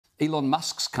Elon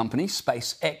Musk's company,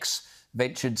 SpaceX,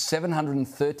 ventured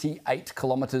 738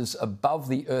 kilometres above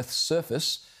the Earth's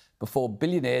surface before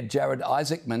billionaire Jared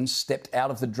Isaacman stepped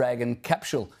out of the Dragon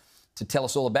capsule. To tell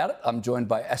us all about it, I'm joined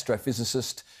by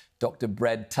astrophysicist Dr.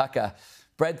 Brad Tucker.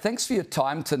 Brad, thanks for your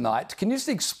time tonight. Can you just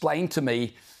explain to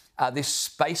me this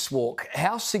spacewalk?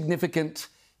 How significant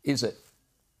is it?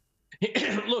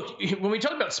 Look, when we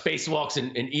talk about spacewalks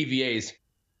and EVAs,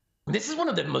 this is one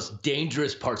of the most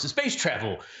dangerous parts of space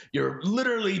travel. You're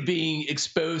literally being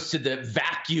exposed to the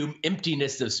vacuum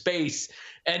emptiness of space.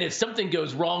 And if something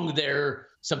goes wrong there,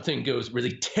 something goes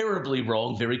really terribly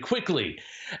wrong very quickly.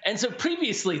 And so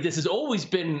previously, this has always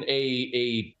been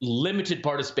a limited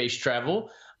part of space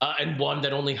travel and one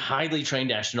that only highly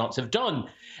trained astronauts have done.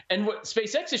 And what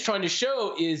SpaceX is trying to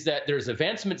show is that there's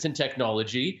advancements in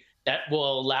technology that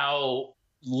will allow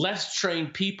less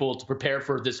trained people to prepare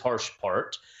for this harsh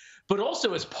part. But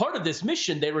also, as part of this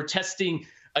mission, they were testing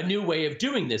a new way of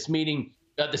doing this, meaning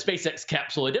the SpaceX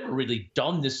capsule had never really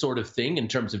done this sort of thing in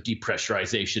terms of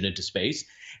depressurization into space.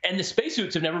 And the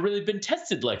spacesuits have never really been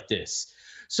tested like this.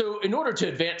 So in order to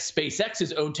advance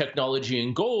SpaceX's own technology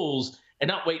and goals and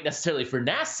not wait necessarily for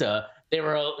NASA, they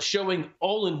were showing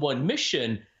all in one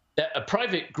mission that a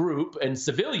private group and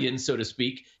civilians, so to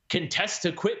speak, can test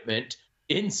equipment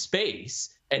in space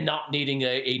and not needing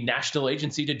a national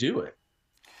agency to do it.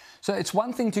 So it's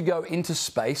one thing to go into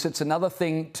space. It's another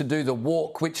thing to do the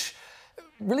walk, which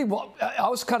really I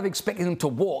was kind of expecting them to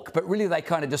walk, but really they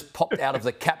kind of just popped out of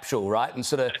the capsule, right, and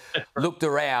sort of looked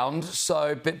around.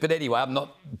 So, but anyway, I'm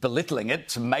not belittling it.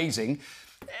 It's amazing.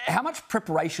 How much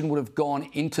preparation would have gone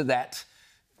into that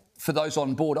for those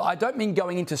on board? I don't mean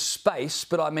going into space,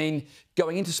 but I mean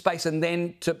going into space and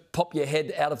then to pop your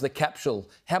head out of the capsule.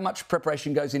 How much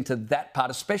preparation goes into that part,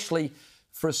 especially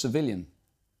for a civilian?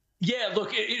 Yeah,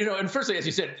 look, and firstly, as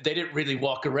you said, they didn't really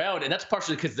walk around. And that's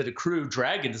partially because the Crew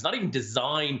Dragon is not even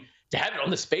designed to have it on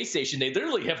the space station. They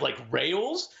literally have like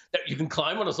rails that you can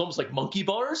climb on. It's almost like monkey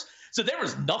bars. So there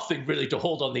was nothing really to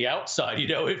hold on the outside.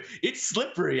 It's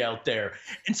slippery out there.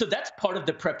 And so that's part of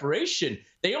the preparation.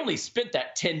 They only spent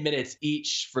that 10 minutes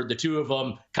each for the two of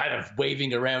them kind of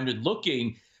waving around and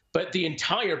looking. But the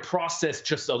entire process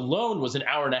just alone was an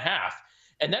hour and a half.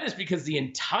 And that is because the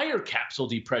entire capsule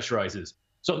depressurizes.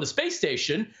 So on the space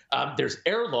station, there's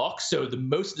airlocks, so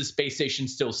most of the space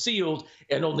station's still sealed,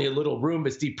 and only a little room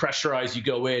is depressurized. You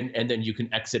go in, and then you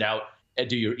can exit out and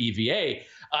do your EVA.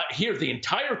 Here, the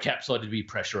entire capsule had to be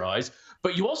pressurized,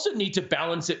 but you also need to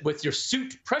balance it with your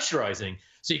suit pressurizing.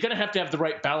 So you're going to have the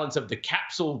right balance of the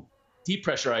capsule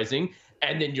depressurizing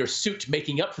and then your suit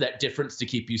making up for that difference to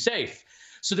keep you safe.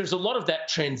 So there's a lot of that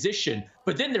transition,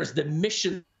 but then there's the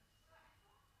mission.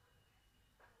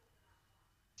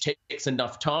 Takes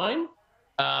enough time.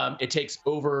 It takes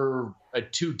over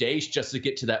 2 days just to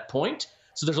get to that point.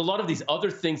 So there's a lot of these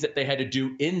other things that they had to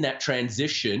do in that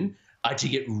transition to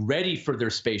get ready for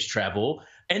their space travel.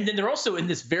 And then they're also in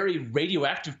this very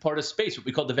radioactive part of space, what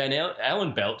we call the Van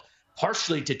Allen belt,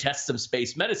 partially to test some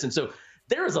space medicine. So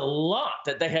there is a lot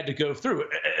that they had to go through,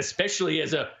 especially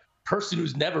as a person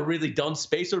who's never really done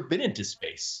space or been into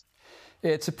space.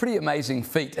 Yeah, it's a pretty amazing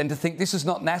feat. And to think this is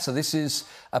not NASA, this is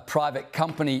a private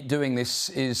company doing this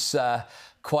is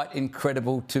quite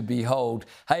incredible to behold.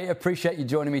 Hey, appreciate you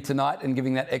joining me tonight and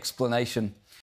giving that explanation.